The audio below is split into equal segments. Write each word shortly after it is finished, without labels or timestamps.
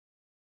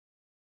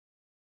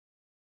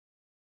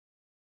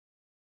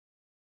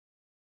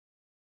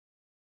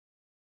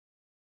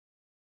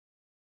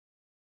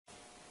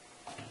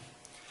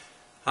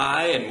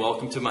Hi, and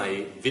welcome to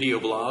my video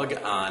blog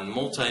on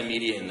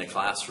multimedia in the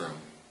classroom.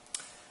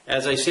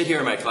 As I sit here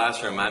in my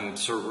classroom, I'm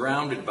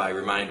surrounded by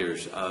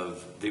reminders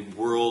of the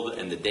world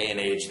and the day and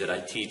age that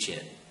I teach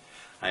in.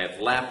 I have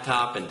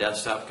laptop and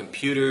desktop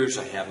computers,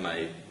 I have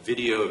my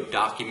video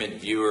document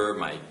viewer,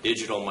 my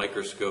digital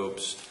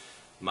microscopes,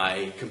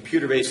 my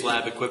computer-based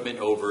lab equipment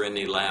over in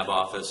the lab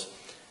office.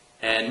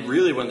 And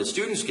really, when the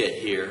students get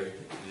here,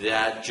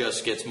 that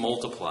just gets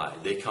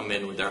multiplied. They come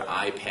in with their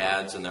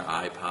iPads and their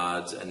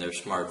iPods and their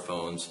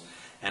smartphones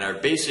and are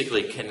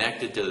basically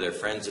connected to their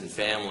friends and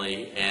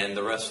family and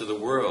the rest of the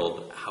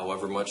world,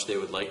 however much they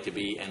would like to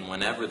be and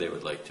whenever they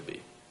would like to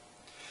be.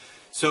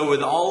 So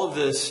with all of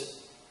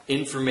this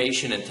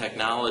information and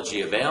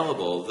technology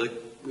available,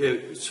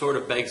 it sort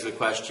of begs the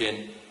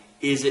question,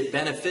 is it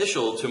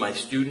beneficial to my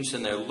students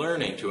and their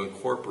learning to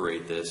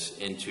incorporate this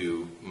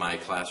into my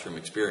classroom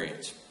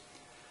experience?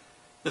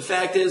 The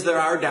fact is, there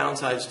are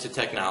downsides to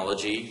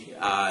technology.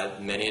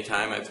 Many a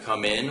time I've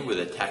come in with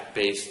a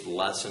tech-based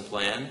lesson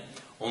plan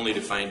only to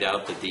find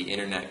out that the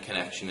internet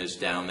connection is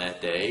down that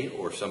day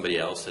or somebody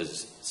else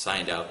has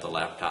signed out the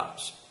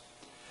laptops.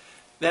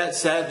 That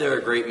said, there are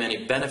a great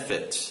many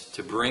benefits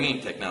to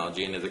bringing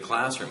technology into the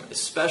classroom,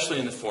 especially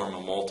in the form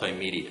of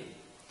multimedia.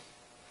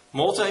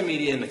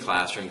 Multimedia in the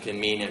classroom can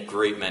mean a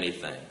great many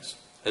things.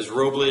 As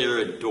Robley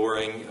and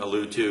Doring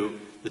allude to,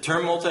 the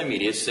term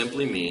multimedia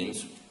simply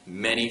means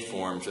many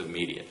forms of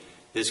media.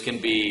 This can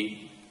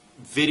be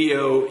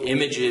video,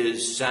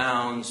 images,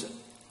 sounds,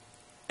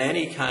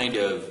 any kind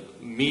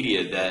of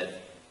media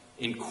that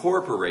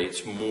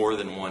incorporates more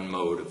than one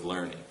mode of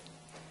learning.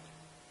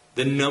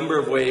 The number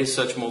of ways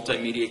such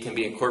multimedia can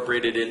be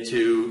incorporated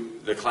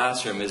into the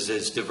classroom is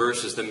as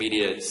diverse as the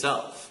media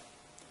itself.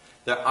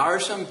 There are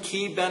some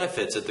key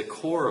benefits at the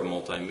core of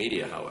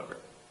multimedia, however.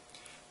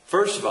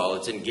 First of all,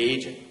 it's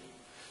engaging.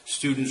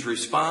 Students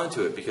respond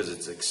to it because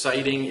it's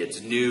exciting,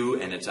 it's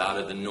new, and it's out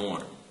of the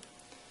norm.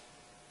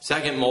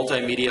 Second,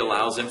 multimedia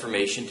allows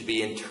information to be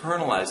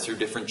internalized through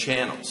different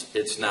channels.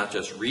 It's not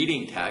just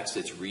reading text,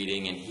 it's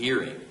reading and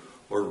hearing,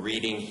 or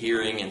reading,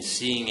 hearing, and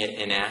seeing it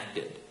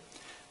enacted.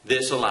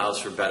 This allows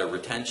for better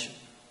retention.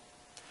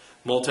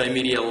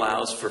 Multimedia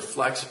allows for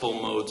flexible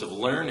modes of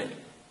learning.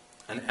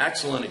 An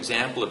excellent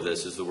example of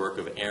this is the work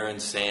of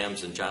Aaron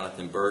Sams and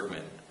Jonathan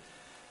Bergman.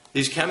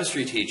 These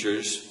chemistry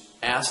teachers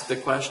asked the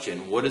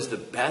question, what is the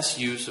best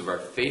use of our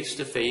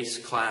face-to-face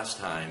class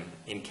time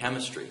in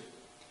chemistry?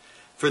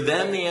 For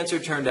them, the answer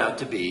turned out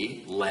to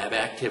be lab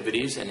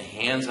activities and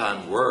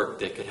hands-on work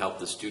that could help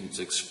the students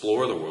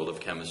explore the world of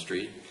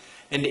chemistry,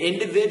 and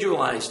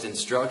individualized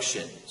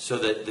instruction so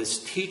that the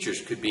teachers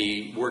could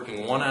be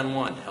working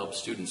one-on-one to help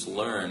students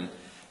learn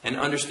and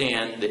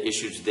understand the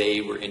issues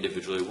they were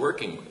individually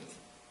working with.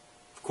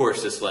 Of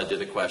course, this led to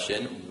the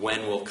question,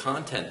 when will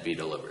content be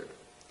delivered?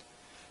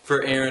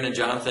 For Aaron and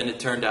Jonathan, it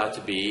turned out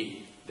to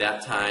be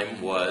that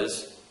time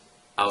was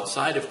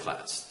outside of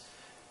class.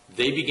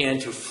 They began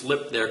to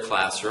flip their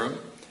classroom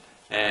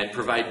and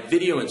provide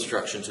video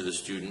instruction to the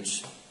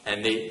students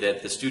and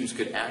that the students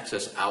could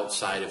access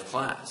outside of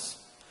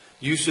class.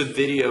 Use of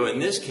video in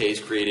this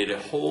case created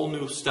a whole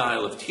new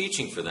style of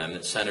teaching for them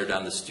that centered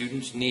on the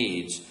students'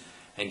 needs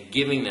and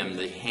giving them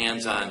the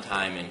hands-on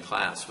time in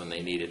class when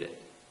they needed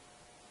it.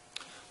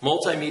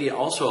 Multimedia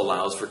also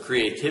allows for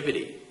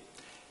creativity.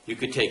 You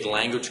could take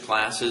language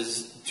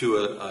classes to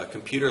a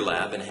computer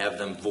lab and have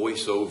them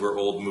voice over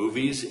old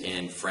movies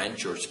in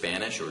French or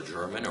Spanish or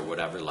German or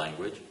whatever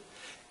language.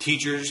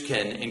 Teachers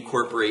can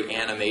incorporate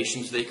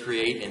animations they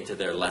create into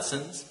their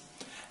lessons.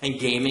 And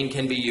gaming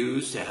can be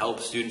used to help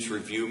students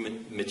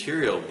review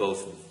material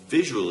both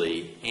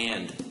visually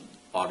and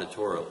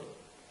auditorily.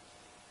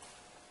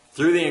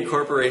 Through the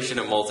incorporation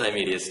of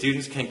multimedia,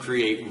 students can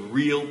create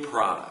real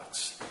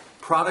products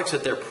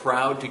that they're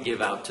proud to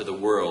give out to the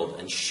world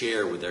and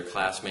share with their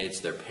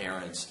classmates, their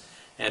parents,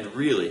 and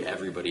really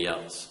everybody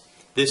else.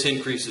 This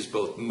increases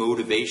both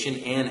motivation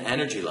and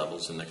energy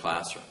levels in the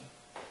classroom.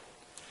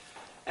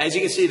 As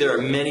you can see, there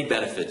are many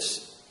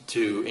benefits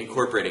to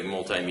incorporating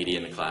multimedia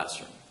in the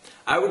classroom.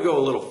 I would go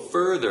a little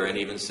further and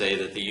even say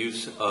that the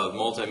use of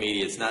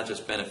multimedia is not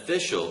just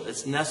beneficial,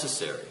 it's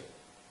necessary.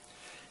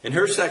 In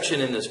her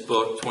section in this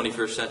book,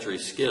 21st Century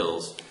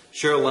Skills,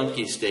 Cheryl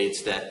Lemke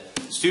states that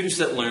students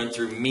that learn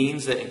through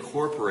means that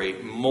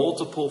incorporate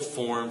multiple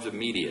forms of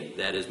media,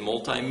 that is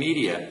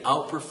multimedia,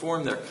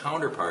 outperform their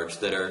counterparts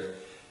that are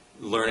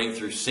learning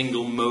through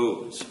single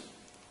modes.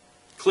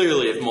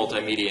 Clearly, if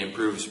multimedia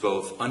improves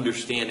both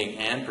understanding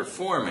and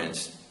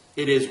performance,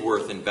 it is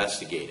worth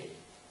investigating.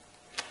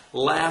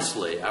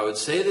 Lastly, I would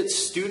say that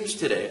students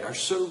today are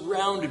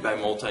surrounded by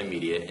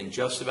multimedia in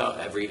just about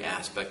every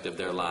aspect of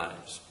their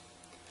lives.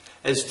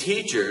 As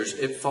teachers,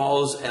 it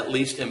falls, at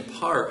least in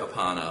part,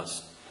 upon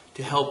us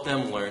to help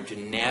them learn to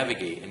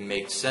navigate and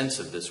make sense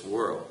of this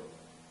world.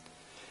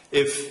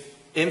 If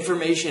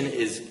information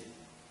is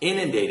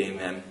inundating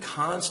them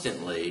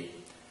constantly,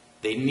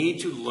 they need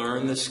to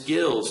learn the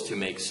skills to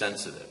make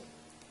sense of it.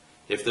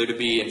 If they're to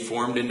be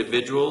informed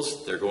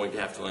individuals, they're going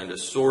to have to learn to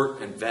sort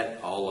and vet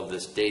all of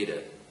this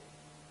data.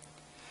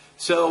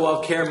 So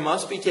while care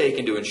must be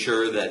taken to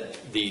ensure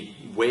that the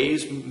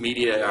ways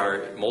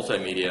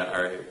multimedia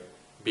are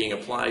being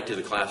applied to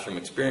the classroom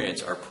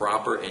experience are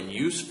proper and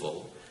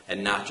useful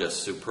and not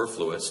just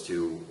superfluous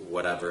to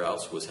whatever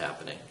else was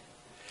happening,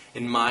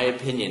 in my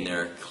opinion,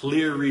 there are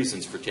clear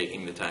reasons for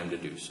taking the time to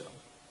do so.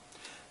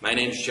 My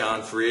name is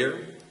John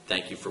Freer.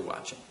 Thank you for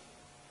watching.